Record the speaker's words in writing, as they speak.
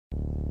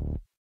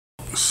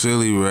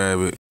Silly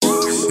rabbit.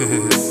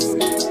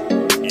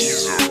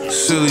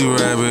 Silly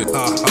rabbit.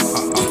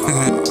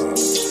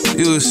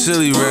 You a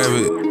silly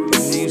rabbit.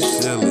 You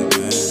silly,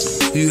 man.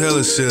 You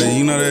hella silly,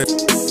 you know that?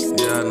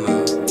 Yeah, I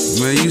know.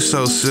 Man, you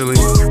so silly.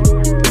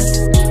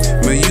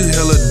 Man, you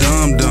hella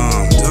dumb.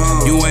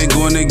 You ain't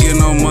gonna get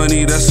no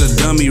money, that's a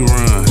dummy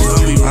run.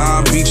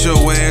 I'll beat your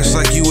ass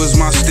like you was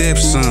my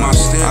stepson. I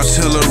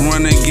tell her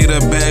run and get a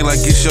bag like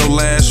it's your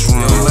last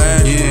run.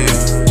 Yeah,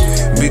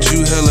 bitch,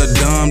 you hella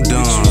dumb.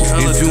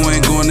 If you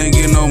ain't gonna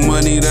get no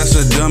money, that's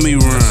a dummy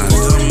run.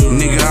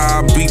 Nigga,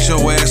 I'll beat your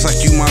ass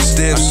like you my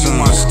stepson.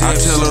 I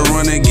tell her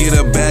run and get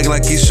a bag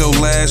like it's your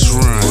last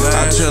run.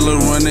 I tell her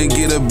run and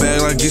get a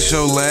bag like it's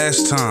your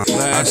last time.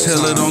 I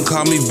tell her don't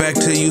call me back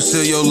till you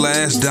sell your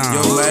last dime.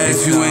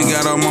 If you ain't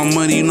got all my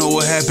money, you know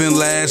what happened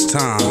last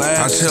time.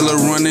 I tell her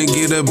run and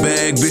get a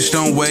bag, bitch,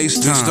 don't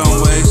waste time.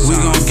 We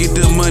gon' get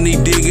the money,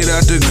 dig it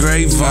out the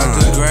grapevine.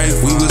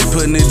 We was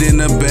putting it in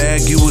the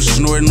bag, you was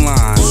snorting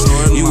lines.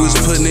 You was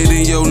putting it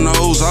in your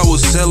nose, I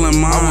was selling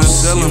mine.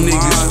 You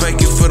niggas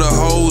faking for the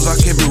hoes, I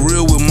kept it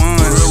real with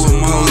mine.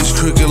 Polish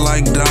crooked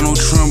like Donald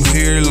Trump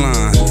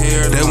hairline.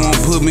 They won't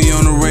put me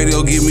on the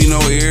radio, give me no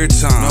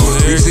airtime.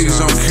 These niggas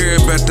don't care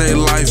about their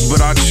life,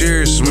 but I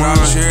cherish mine.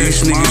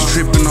 These niggas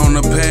tripping on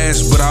the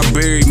past, but I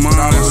bury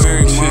mine.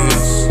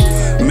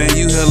 Man,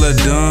 you hella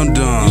dumb.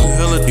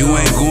 You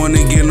ain't going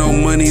to get no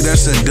money,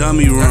 that's a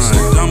dummy run.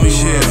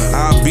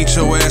 I'll beat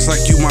your ass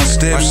like you my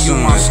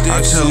stepson.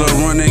 I tell her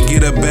run and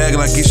get a bag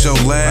like it's your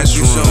last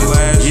run.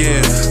 Yeah,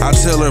 I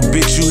tell her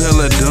bitch, you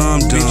hella dumb.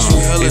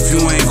 If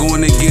you ain't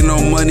going to get no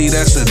money,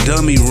 that's a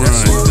dummy run.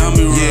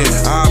 Yeah,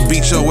 I'll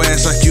beat your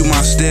ass like you my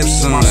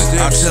stepson.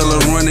 I tell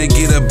her run and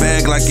get a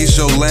bag like it's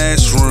your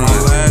last run.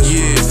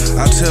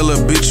 Yeah, I tell her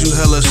bitch, you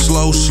hella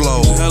slow.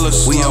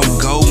 We on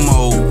go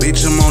mode,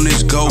 bitch, I'm on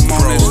this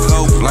GoPro.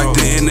 Like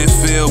the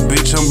NFL,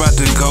 bitch, I'm about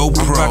to go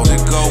pro.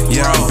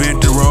 Yeah, I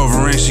bent her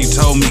over and she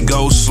told me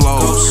go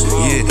slow.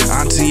 Yeah,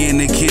 auntie in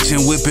the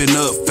kitchen whipping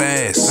up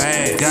fast.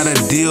 Got a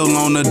deal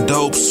on the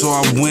dope, so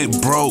I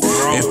went broke.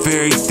 If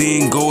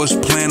everything go as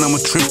planned, I'ma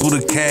triple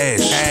the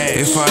cash.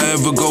 If I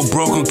ever go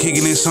broke, I'm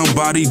kicking in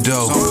somebody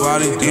dough.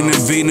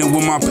 Intervening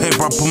with my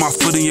paper, I put my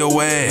foot in your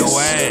ass.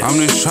 I'm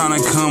just trying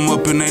to come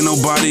up and ain't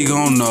nobody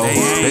gon' know.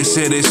 They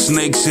say there's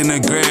snakes in the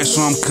grass,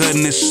 so I'm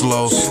cutting it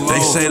slow. They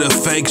say the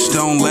fakes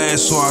don't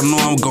last, so I know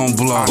I'm gon'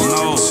 blow.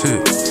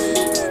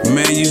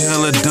 Man, you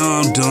hella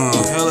dumb.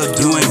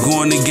 You ain't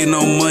going to get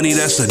no money,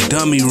 that's a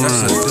dummy run.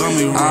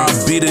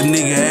 I'll beat a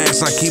nigga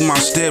ass like he my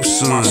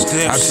stepson.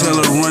 I tell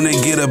her run and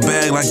get a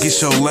bag like it's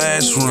your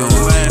last run.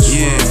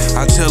 Yeah,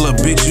 I tell her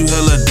bitch, you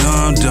hella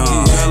dumb.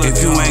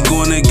 If you ain't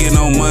going to get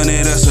no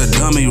money, that's a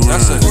dummy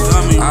run.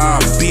 I'll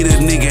beat a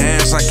nigga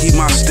ass like he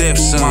my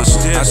stepson.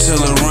 I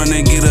tell her run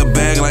and get a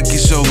bag like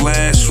it's your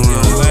last run.